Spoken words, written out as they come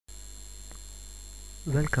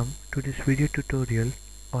Welcome to this video tutorial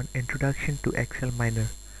on Introduction to xlminer,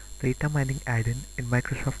 data mining add-in in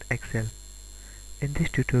Microsoft Excel. In this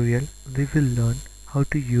tutorial, we will learn how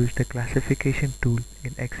to use the classification tool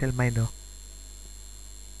in xlminer.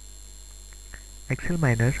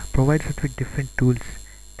 xlminer provides us with different tools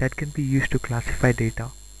that can be used to classify data.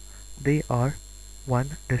 They are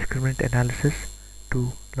 1. Discriminant analysis,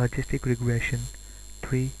 2. Logistic regression,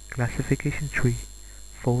 3. Classification tree,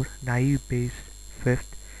 4. Naive Bayes,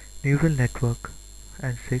 5th, neural network,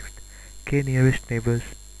 and 6th, KNearest neighbors.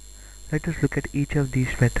 Let us look at each of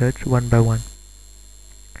these methods one by one.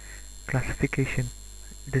 Classification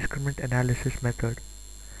discriminant analysis method.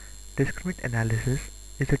 Discriminant analysis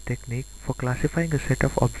is a technique for classifying a set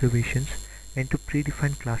of observations into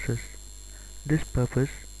predefined classes. The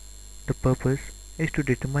purpose is to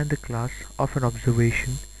determine the class of an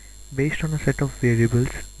observation based on a set of variables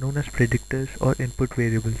known as predictors or input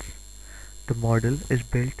variables. The model is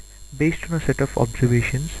built based on a set of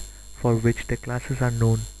observations for which the classes are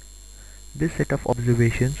known. This set of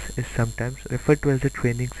observations is sometimes referred to as the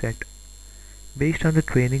training set. Based on the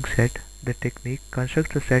training set, the technique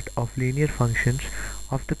constructs a set of linear functions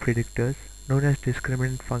of the predictors known as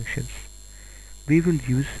discriminant functions. We will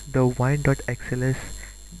use the wine.xls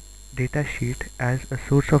datasheet as a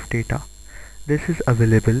source of data. This is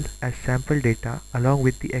available as sample data along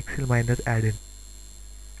with the xlminer add-in.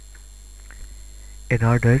 In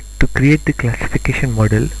order to create the classification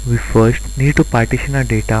model, we first need to partition our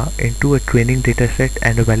data into a training dataset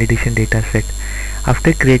and a validation dataset.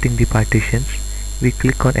 After creating the partitions, we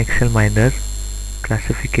click on xlminer,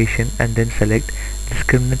 classification, and then select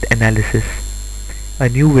discriminant analysis. A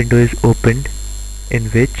new window is opened in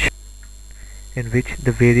which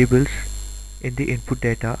the variables in the input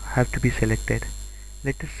data have to be selected.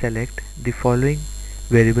 Let us select the following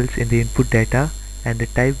variables in the input data and the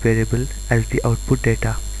type variable as the output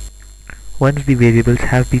data. Once the variables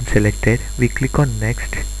have been selected, we click on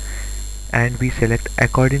next and we select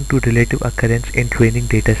according to relative occurrence in training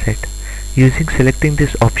dataset. Using selecting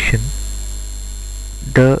this option,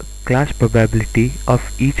 the class probability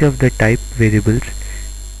of each of the type variables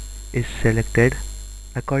is selected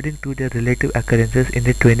according to their relative occurrences in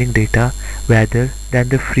the training data rather than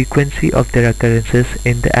the frequency of their occurrences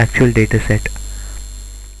in the actual dataset.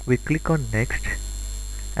 We click on next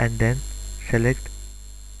and then select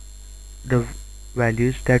the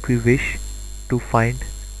values that we wish to find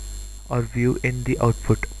or view in the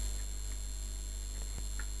output.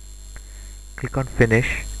 Click on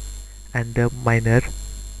finish and the miner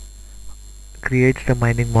creates the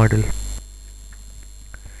mining model.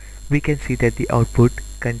 We can see that the output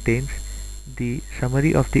contains the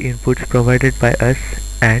summary of the inputs provided by us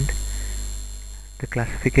and the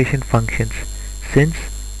classification functions. Since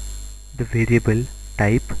the variable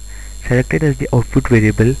type selected as the output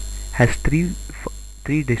variable has three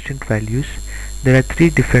distinct values, there are three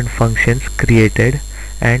different functions created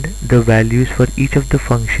and the values for each of the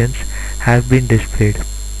functions have been displayed.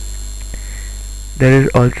 There is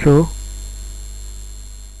also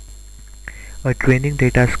a training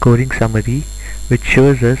data scoring summary which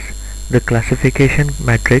shows us the classification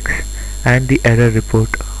matrix and the error report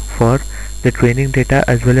for the training data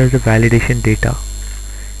as well as the validation data.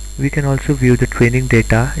 We can also view the training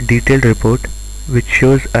data detailed report which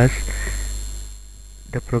shows us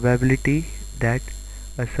the probability that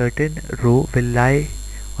a certain row will lie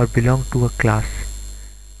or belong to a class.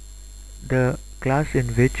 The class in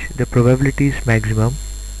which the probability is maximum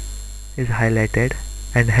is highlighted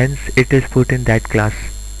and hence it is put in that class,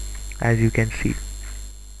 as you can see.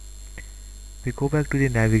 We go back to the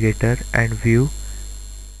navigator and view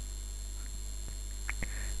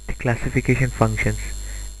the classification functions.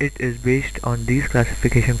 It is based on these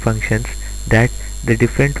classification functions that the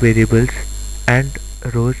different variables and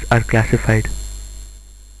rows are classified.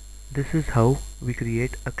 This is how we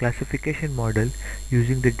create a classification model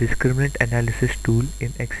using the discriminant analysis tool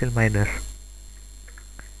in xlminer.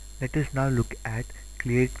 Let us now look at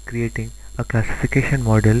creating a classification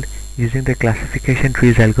model using the classification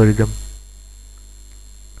trees algorithm.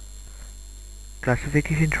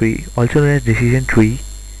 Classification tree, also known as decision tree,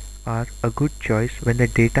 are a good choice when the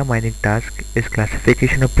data mining task is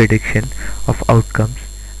classification or prediction of outcomes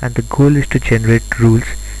and the goal is to generate rules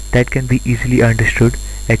that can be easily understood,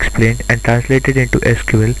 explained and translated into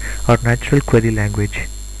SQL or natural query language.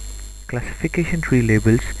 Classification tree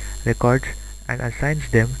labels records and assigns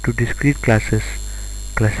them to discrete classes.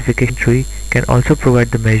 Classification tree can also provide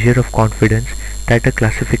the measure of confidence that a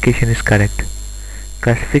classification is correct.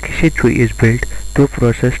 Classification tree is built through a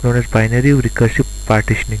process known as binary recursive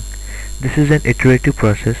partitioning. This is an iterative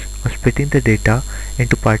process of splitting the data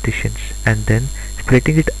into partitions and then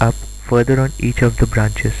splitting it up further on each of the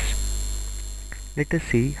branches. Let us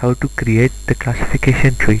see how to create the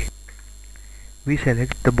classification tree. We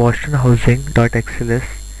select the bostonhousing.xls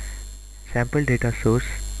sample data source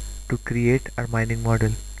to create our mining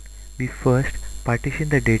model. We first partition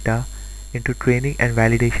the data into training and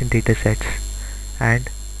validation datasets, and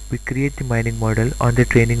we create the mining model on the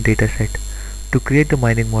training dataset. To create the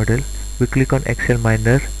mining model, we click on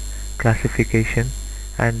xlminer, classification,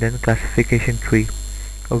 and then classification tree.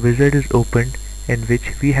 A wizard is opened in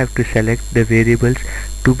which we have to select the variables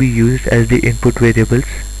to be used as the input variables.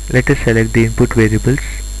 Let us select the input variables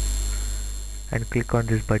and click on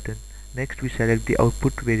this button. Next we select the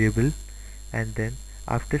output variable, and then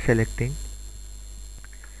after selecting,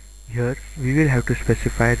 here we will have to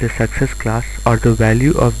specify the success class or the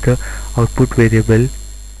value of the output variable.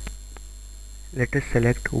 Let us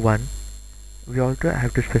select 1. We also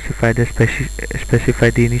have to specify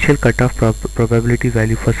the initial cutoff probability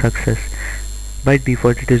value for success. By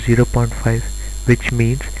default it is 0.5, which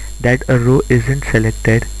means that a row isn't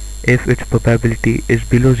selected if its probability is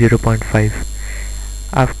below 0.5.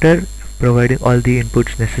 After providing all the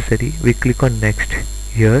inputs necessary, we click on next.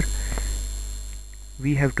 Here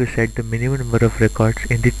we have to set the minimum number of records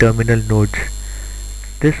in the terminal nodes.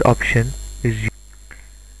 This option is used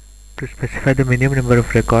to specify the minimum number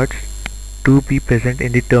of records to be present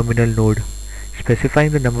in the terminal node.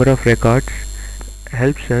 Specifying the number of records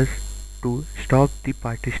helps us to stop the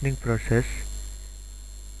partitioning process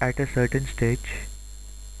at a certain stage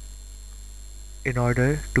in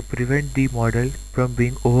order to prevent the model from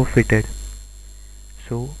being overfitted.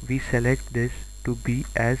 So we select this to be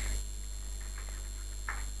as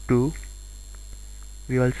 2.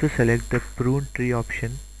 We also select the prune tree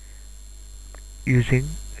option,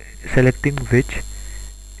 selecting which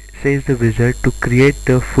says the wizard to create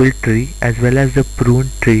the full tree as well as the prune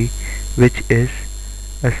tree, which is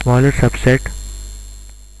a smaller subset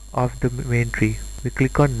of the main tree. We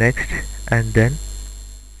click on next and then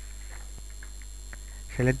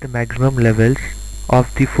select the maximum levels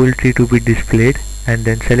of the full tree to be displayed, and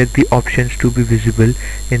then select the options to be visible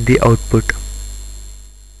in the output.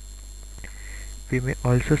 We may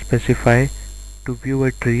also specify to view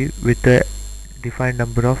a tree with a defined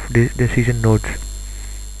number of decision nodes.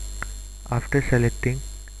 After selecting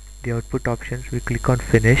the output options, we click on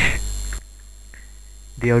finish.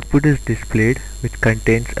 The output is displayed, which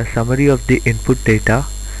contains a summary of the input data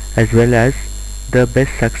as well as the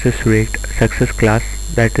best success class,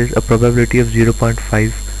 that is a probability of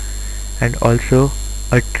 0.5, and also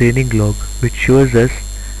a training log which shows us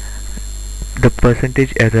the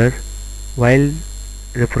percentage error while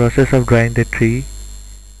the process of drawing the tree,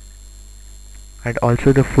 and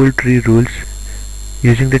also the full tree rules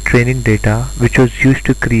using the training data which was used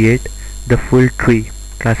to create the full tree,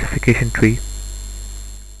 classification tree.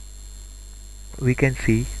 We can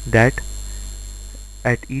see that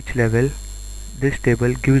at each level this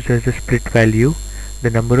table gives us the split value, the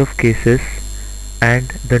number of cases, and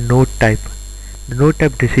the node type. The node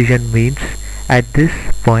type decision means at this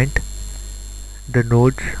point the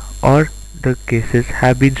nodes or the cases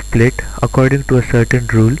have been split according to a certain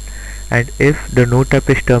rule, and if the node type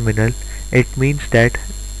is terminal, it means that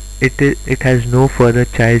it has no further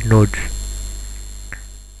child nodes.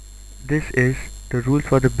 This is the rule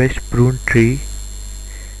for the best prune tree,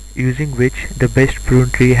 using which the best prune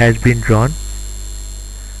tree has been drawn.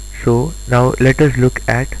 So now let us look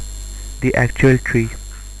at the actual tree.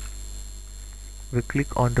 We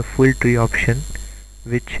click on the full tree option,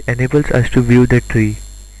 which enables us to view the tree.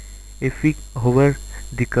 If we hover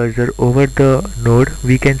the cursor over the node,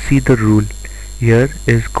 we can see the rule. Here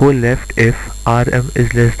is go left if RM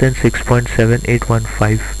is less than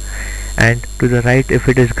 6.7815, and to the right if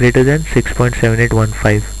it is greater than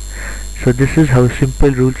 6.7815. So this is how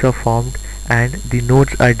simple rules are formed, and the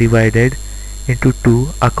nodes are divided into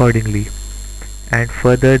two accordingly, and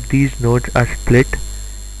further these nodes are split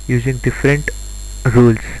using different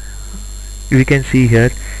rules. We can see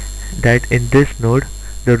here that in this node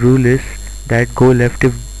the rule is that go left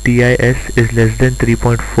if DIS is less than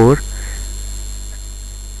 3.4.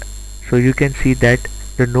 So you can see that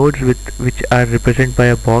the nodes which are represented by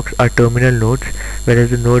a box are terminal nodes, whereas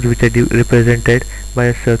the nodes which are represented by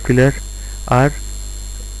a circular are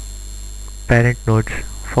parent nodes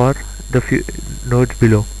for the nodes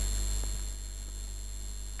below.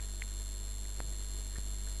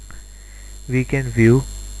 We can view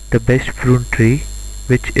the best prune tree,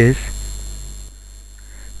 which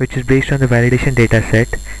which is based on the validation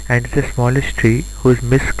dataset and is the smallest tree whose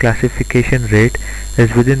misclassification rate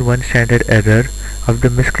is within one standard error of the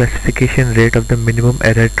misclassification rate of the minimum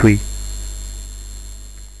error tree.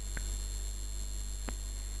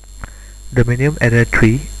 The minimum error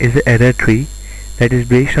tree is the error tree that is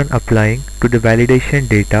based on applying to the validation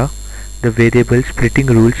data the variable splitting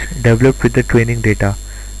rules developed with the training data.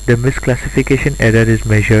 The misclassification error is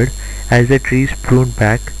measured as the tree is pruned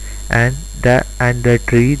back and the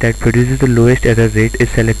tree that produces the lowest error rate is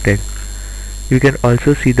selected. You can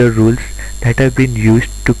also see the rules that have been used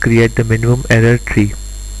to create the minimum error tree.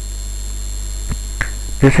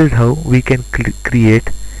 This is how we can create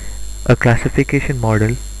a classification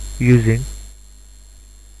model using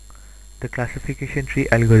the classification tree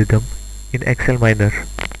algorithm in xlminer.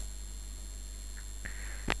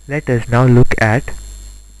 Let us now look at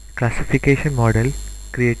classification model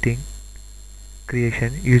creation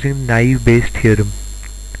using naive Bayes theorem.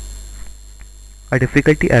 A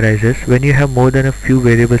difficulty arises when you have more than a few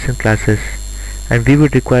variables and classes, and we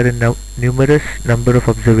would require a numerous number of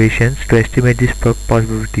observations to estimate these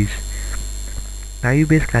possibilities. Naive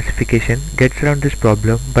Bayes classification gets around this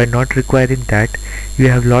problem by not requiring that you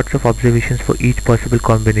have lots of observations for each possible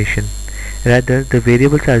combination. Rather, the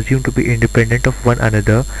variables are assumed to be independent of one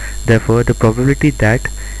another. Therefore, the probability that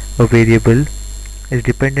a variable is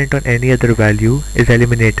dependent on any other value is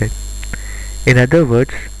eliminated. In other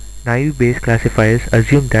words, naive Bayes classifiers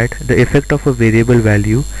assume that the effect of a variable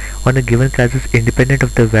value on a given class is independent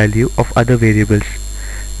of the value of other variables.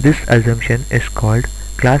 This assumption is called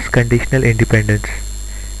class conditional independence.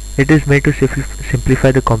 It is made to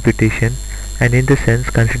simplify the computation and in the sense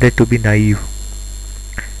considered to be naive.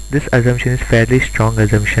 This assumption is fairly strong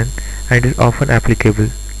assumption and is often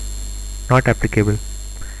not applicable.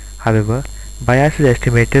 However, biased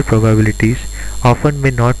estimated probabilities often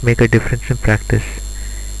may not make a difference in practice.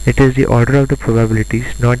 It is the order of the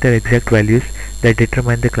probabilities, not their exact values, that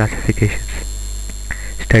determine the classifications.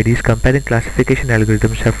 Studies comparing classification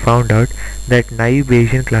algorithms have found out that naive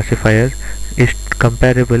Bayesian classifier is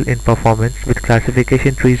comparable in performance with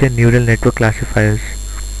classification trees and neural network classifiers.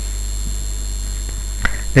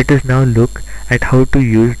 Let us now look at how to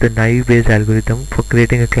use the naive Bayes algorithm for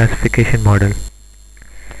creating a classification model.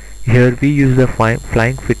 Here we use the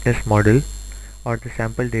flying fitness model or the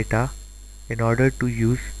sample data in order to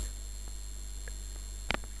use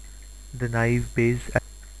the naive Bayes.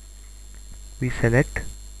 We select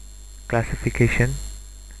classification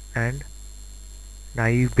and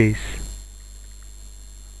naive Bayes.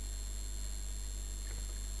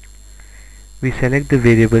 We select the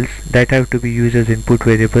variables that have to be used as input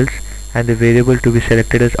variables and the variable to be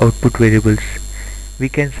selected as output variables. We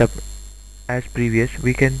can as previous,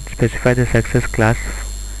 we can specify the success class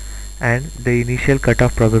and the initial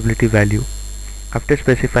cutoff probability value. After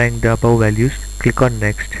specifying the above values, click on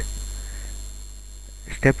Next.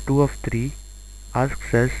 Step 2 of 3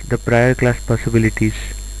 asks us the prior class possibilities.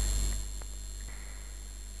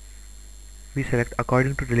 We select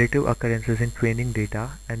according to relative occurrences in training data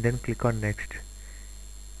and then click on Next.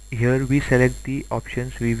 Here we select the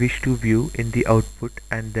options we wish to view in the output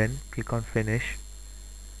and then click on Finish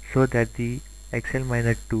so that the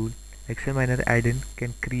xlminer tool, xlminer add-in,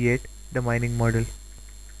 can create the mining model.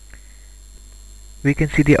 We can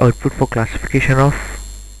see the output for classification of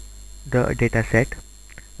the dataset.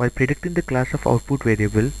 While predicting the class of output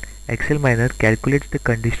variable, xlminer calculates the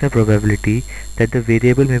conditional probability that the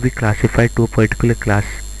variable may be classified to a particular class.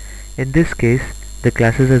 In this case, the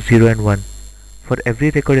classes are 0 and 1. For every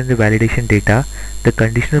record in the validation data, the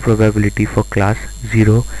conditional probability for class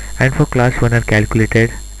 0 and for class 1 are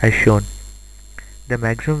calculated as shown. The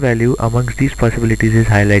maximum value amongst these possibilities is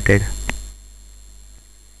highlighted.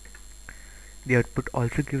 The output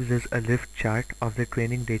also gives us a lift chart of the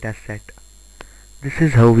training data set. This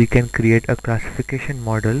is how we can create a classification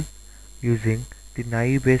model using the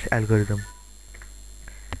naive Bayes algorithm.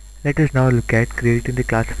 Let us now look at creating the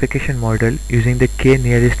classification model using the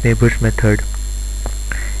KNearest neighbors method.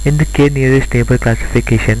 In the KNearest neighbor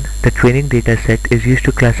classification, the training dataset is used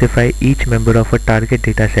to classify each member of a target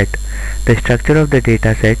dataset. The structure of the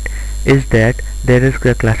dataset is that there is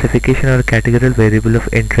a classification or a categorical variable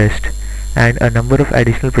of interest and a number of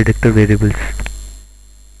additional predictor variables.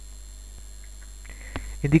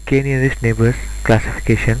 In the KNearest neighbors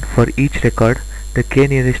classification, for each record, the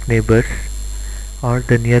KNearest neighbors or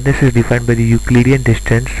the nearness is defined by the Euclidean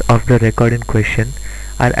distance of the record in question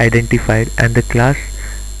are identified and the class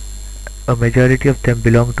a majority of them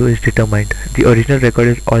belong to is determined. The original record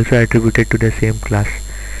is also attributed to the same class.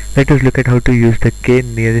 Let us look at how to use the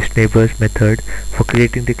KNearest neighbors method for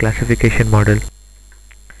creating the classification model.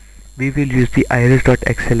 We will use the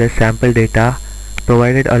iris.xls sample data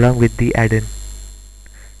provided along with the add-in.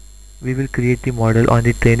 We will create the model on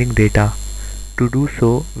the training data. To do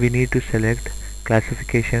so, we need to select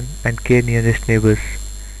classification and KNearest neighbors.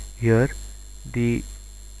 Here, the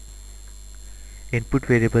input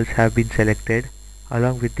variables have been selected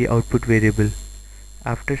along with the output variable.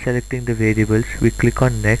 After selecting the variables, we click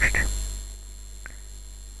on Next.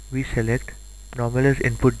 We select Normalize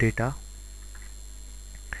input data.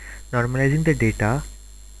 Normalizing the data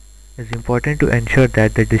is important to ensure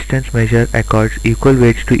that the distance measure accords equal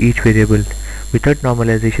weights to each variable. Without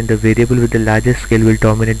normalization, the variable with the largest scale will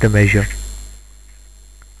dominate the measure.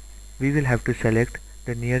 We will have to select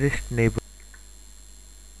the nearest neighbor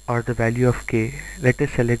or the value of k. Let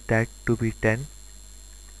us select that to be 10.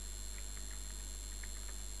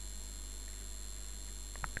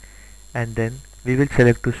 And then we will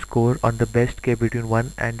select to score on the best k between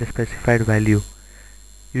 1 and the specified value.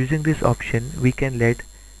 Using this option, we can let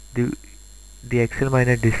the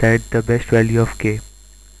xlminer decide the best value of k.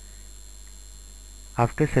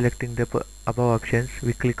 After selecting the above options,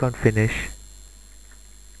 we click on Finish.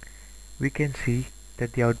 We can see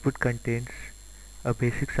that the output contains a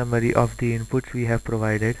basic summary of the inputs we have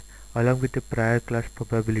provided along with the prior class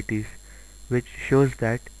probabilities, which shows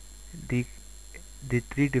that the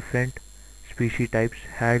three different species types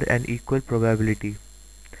had an equal probability.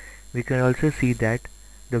 We can also see that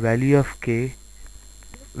the value of k,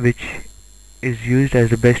 which is used as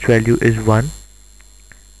the best value, is 1.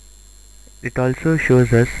 It also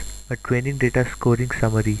shows us a training data scoring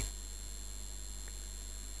summary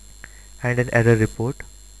and an error report.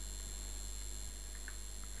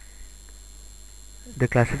 The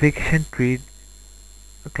classification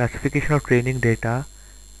of training data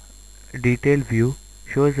detail view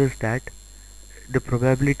shows us that the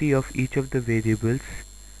probability of each of the variables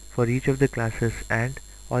for each of the classes and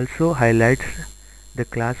also highlights the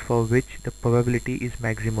class for which the probability is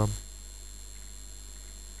maximum,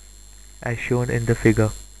 as shown in the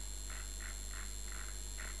figure.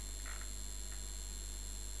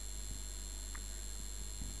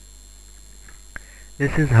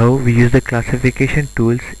 This is how we use the classification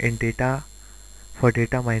tools in data for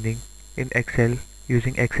data mining in Excel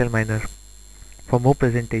using xlminer. For more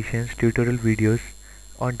presentations, tutorial videos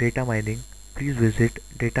on data mining, please visit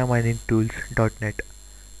dataminingtools.net.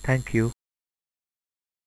 Thank you.